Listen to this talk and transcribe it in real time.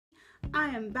I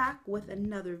am back with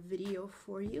another video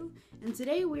for you, and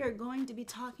today we are going to be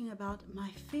talking about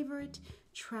my favorite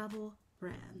travel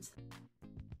brands.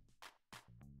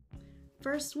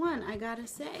 First one, I gotta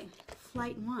say,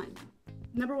 Flight One.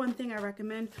 Number one thing I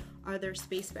recommend are their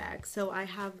space bags. So I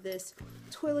have this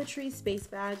toiletry space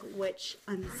bag which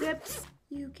unzips.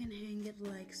 You can hang it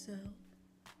like so.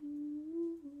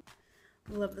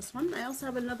 Love this one. I also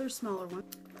have another smaller one.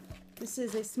 This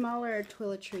is a smaller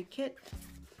toiletry kit.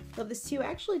 Love this too. I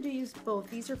actually do use both.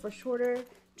 These are for shorter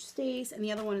stays and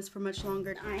the other one is for much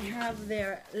longer. I have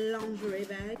their lingerie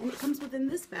bag and it comes within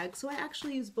this bag, so I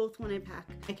actually use both when I pack.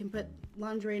 I can put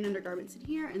lingerie and undergarments in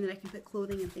here, and then I can put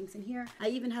clothing and things in here. I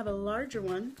even have a larger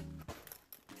one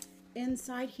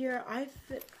inside here. I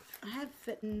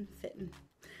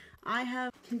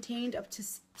have contained up to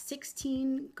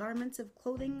 16 garments of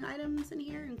clothing items in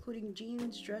here, including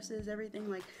jeans, dresses, everything.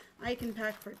 Like, I can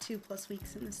pack for 2+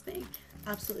 weeks in this thing.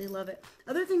 Absolutely love it.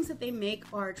 Other things that they make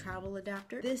are a travel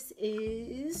adapter. This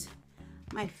is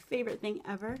my favorite thing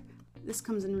ever. This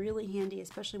comes in really handy,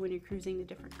 especially when you're cruising to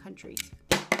different countries.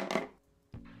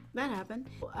 That happened.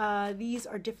 These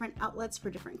are different outlets for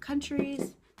different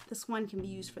countries. This one can be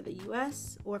used for the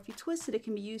US, or if you twist it, it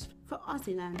can be used for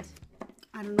Aussie land.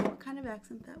 I don't know what kind of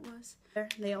accent that was.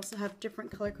 They also have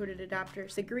different color-coded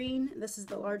adapters. The green, this is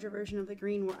the larger version of the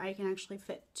green where I can actually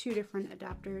fit 2 different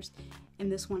adapters in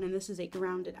this one, and this is a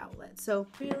grounded outlet. So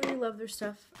really love their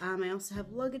stuff. I also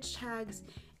have luggage tags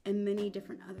and many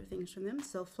different other things from them.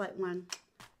 So Flight One,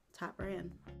 top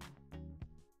brand.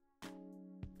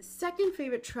 Second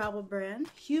favorite travel brand,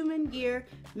 Human Gear,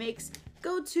 makes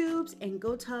Go Tubes and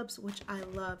Go Tubs, which I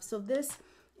love. So this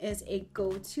is a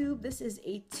Go Tube. This is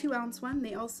a 2-ounce one.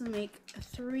 They also make a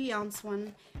 3-ounce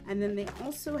one, and then they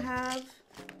also have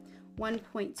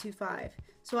 1.25.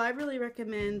 So I really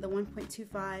recommend the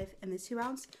 1.25 and the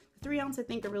 2-ounce. The 3-ounce I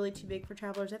think are really too big for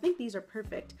travelers. I think these are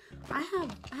perfect. I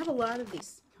have a lot of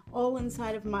these, all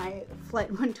inside of my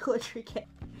Flight One toiletry kit.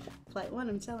 Flight One,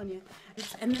 I'm telling you.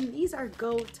 And then these are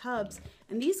Go Tubs,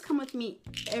 and these come with me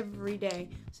every day.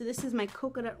 So this is my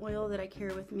coconut oil that I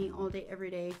carry with me all day,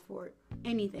 every day for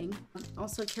anything.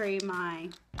 Also carry my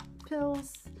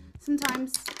pills.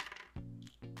 Sometimes,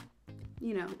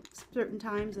 you know, certain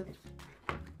times of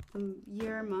the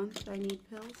year, month, I need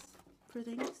pills for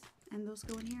things, and those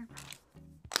go in here.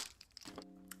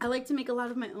 I like to make a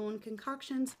lot of my own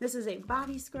concoctions. This is a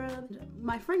body scrub.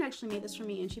 My friend actually made this for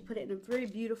me, and she put it in a very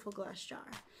beautiful glass jar.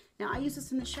 Now I use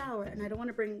this in the shower, and I don't want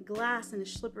to bring glass in a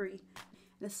slippery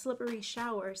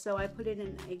shower, so I put it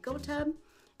in a Go Tub,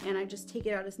 and I just take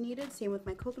it out as needed. Same with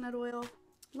my coconut oil.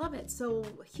 Love it. So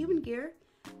Human Gear,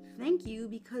 thank you,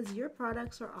 because your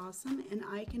products are awesome, and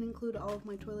I can include all of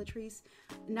my toiletries,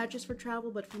 not just for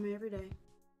travel, but for my everyday.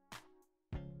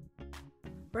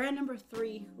 Brand number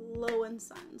 3, Low &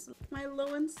 Sons. My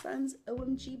Low & Sons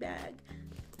OMG bag.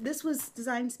 This was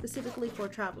designed specifically for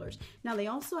travelers. Now they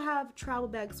also have travel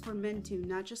bags for men too,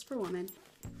 not just for women.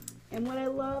 And what I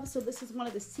love, so this is one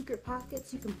of the secret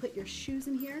pockets. You can put your shoes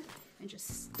in here and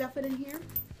just stuff it in here.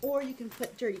 Or you can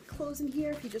put dirty clothes in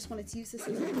here if you just wanted to use this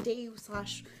as a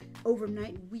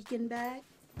day/overnight weekend bag.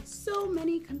 So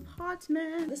many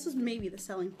compartments. This is maybe the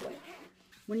selling point.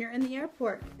 When you're in the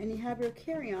airport and you have your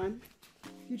carry-on,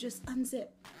 you just unzip,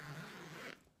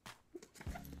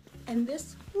 and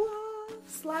this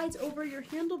slides over your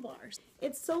handlebars.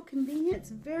 It's so convenient.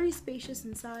 It's very spacious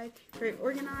inside, very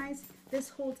organized. This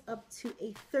holds up to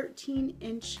a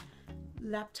 13-inch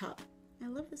laptop. I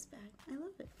love this bag. I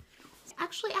love it.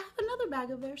 Actually, I have another bag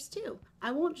of theirs too.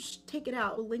 I won't just take it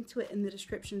out. We'll link to it in the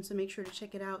description, so make sure to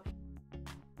check it out.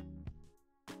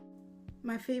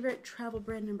 My favorite travel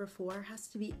brand number 4 has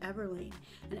to be Everlane.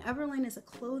 And Everlane is a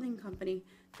clothing company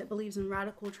that believes in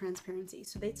radical transparency.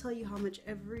 So they tell you how much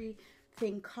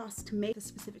everything costs to make, the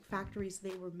specific factories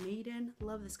they were made in.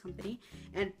 Love this company.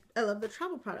 And I love the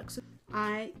travel products. So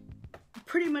I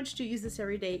pretty much do use this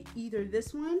every day. Either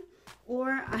this one,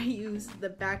 or I use the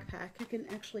backpack. I can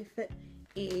actually fit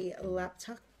a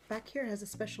laptop back here. It has a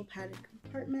special padded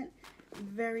compartment.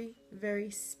 Very,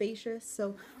 very spacious.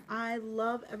 So I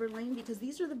love Everlane because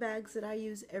these are the bags that I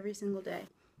use every single day.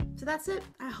 So that's it.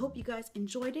 I hope you guys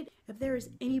enjoyed it. If there is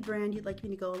any brand you'd like me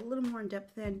to go a little more in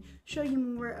depth in, show you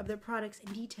more of their products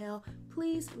in detail,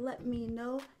 please let me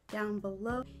know down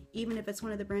below. Even if it's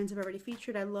one of the brands I've already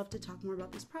featured, I'd love to talk more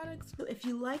about these products. So if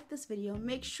you like this video,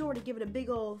 make sure to give it a big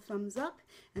old thumbs up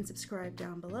and subscribe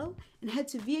down below. And head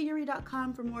to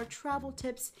viayuri.com for more travel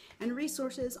tips and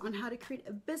resources on how to create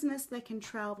a business that can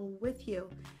travel with you.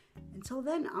 Until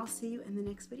then, I'll see you in the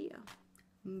next video.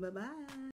 Bye-bye.